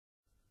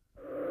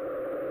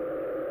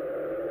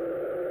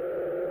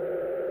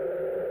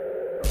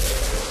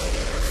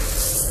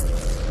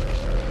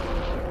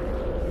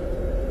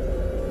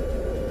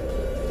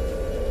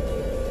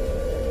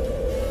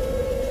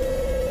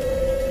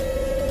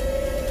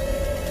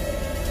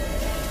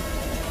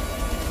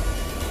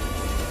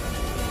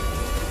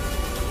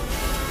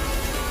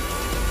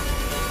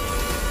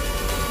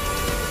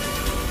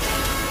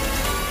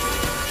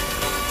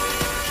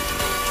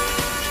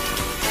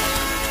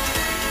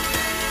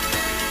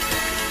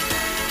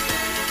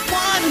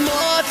One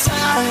more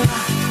time.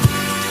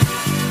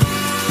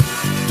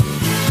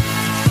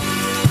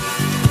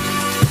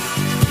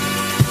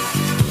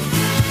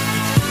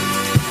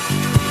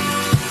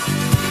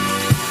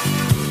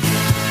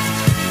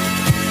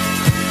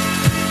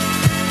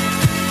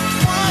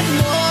 One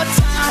more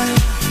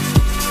time.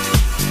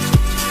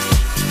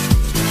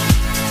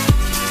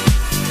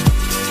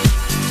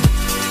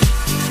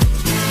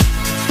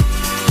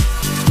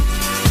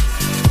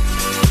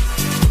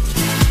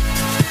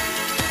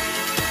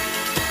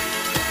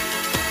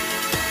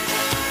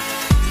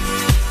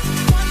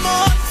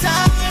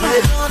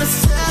 We're gonna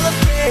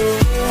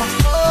celebrate,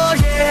 oh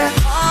yeah,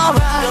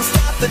 alright. Don't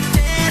stop the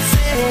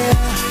dancing.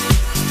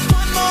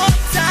 One more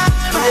time.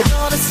 We're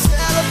gonna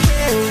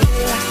celebrate,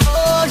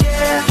 oh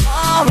yeah,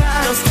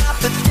 alright. Don't stop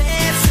the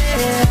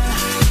dancing.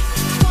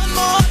 One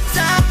more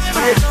time.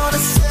 We're gonna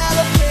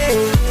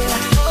celebrate,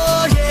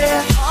 oh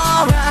yeah,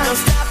 alright. Don't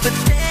stop the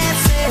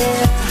dancing.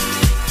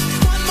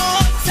 One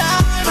more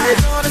time. We're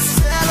gonna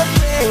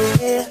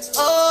celebrate,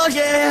 oh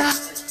yeah.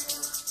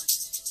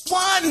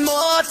 One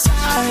more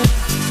time.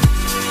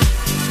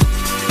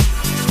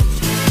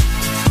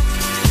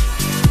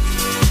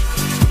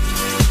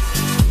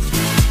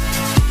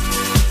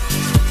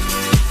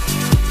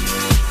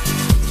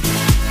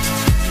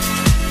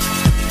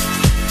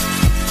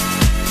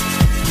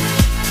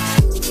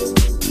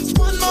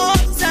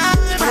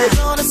 We're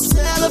gonna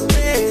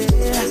celebrate,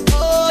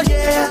 oh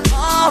yeah,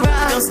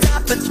 alright. Don't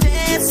stop the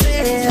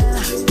dancing.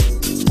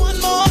 One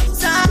more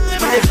time.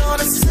 We're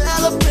gonna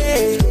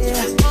celebrate,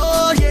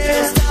 oh yeah.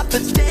 Don't stop the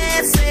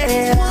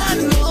dancing.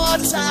 One more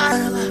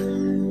time.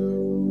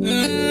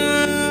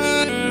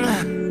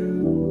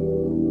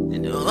 You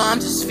know I'm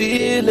just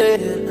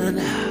feeling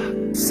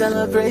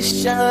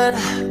celebration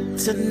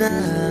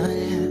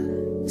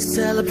tonight.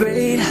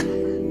 Celebrate,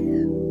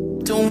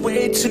 don't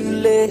wait too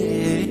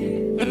late.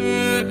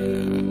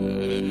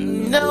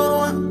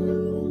 No,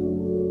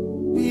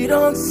 we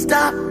don't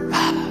stop.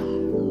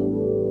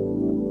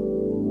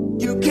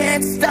 You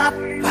can't stop.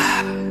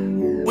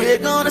 We're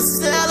gonna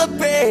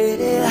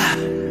celebrate.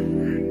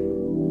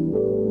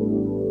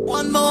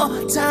 One more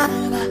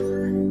time.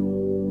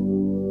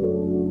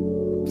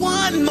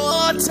 One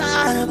more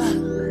time.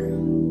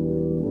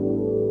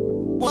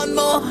 One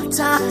more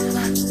time.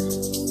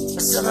 A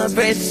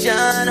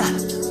celebration.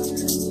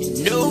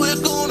 You know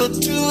we're gonna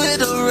do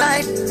it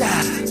right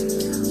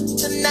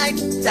tonight.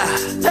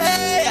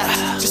 Hey,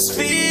 just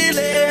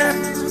feeling.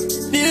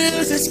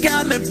 Music's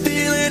got me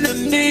feeling the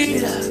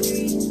need.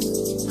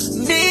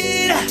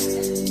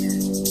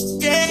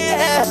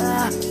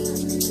 Yeah.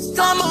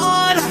 Come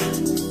on.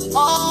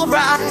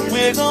 Alright,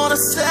 we're gonna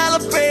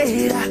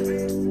celebrate.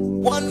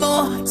 One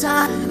more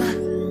time.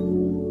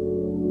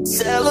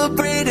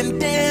 Celebrate and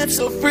dance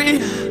so free.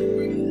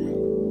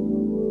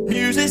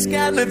 Music's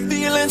got me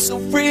feeling so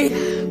free.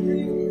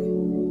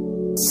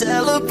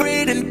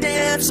 Celebrate and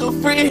dance so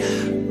free.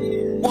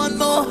 One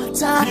more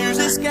time.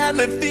 Music's got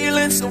me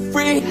feeling so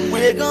free.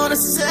 We're gonna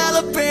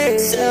celebrate.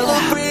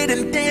 Celebrate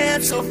and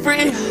dance so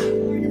free.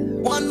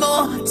 One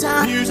more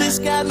time. Music's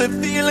got me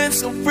feeling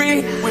so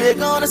free. We're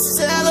gonna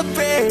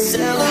celebrate.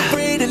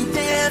 Celebrate and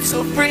dance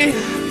so free.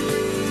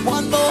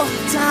 One more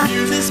time.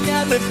 Music's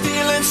got me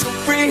feeling so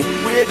free.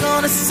 We're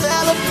gonna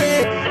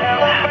celebrate.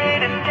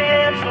 Celebrate and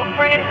dance so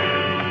free.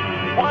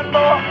 One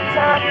more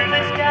time.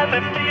 Music's got me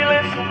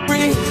feeling so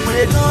free.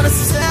 We're gonna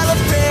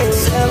celebrate.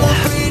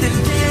 Celebrate and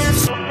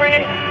dance so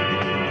free.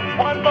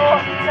 One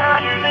more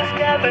time. Music's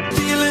got me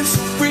feeling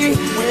so free.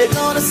 We're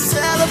gonna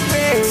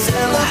celebrate.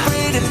 Celebrate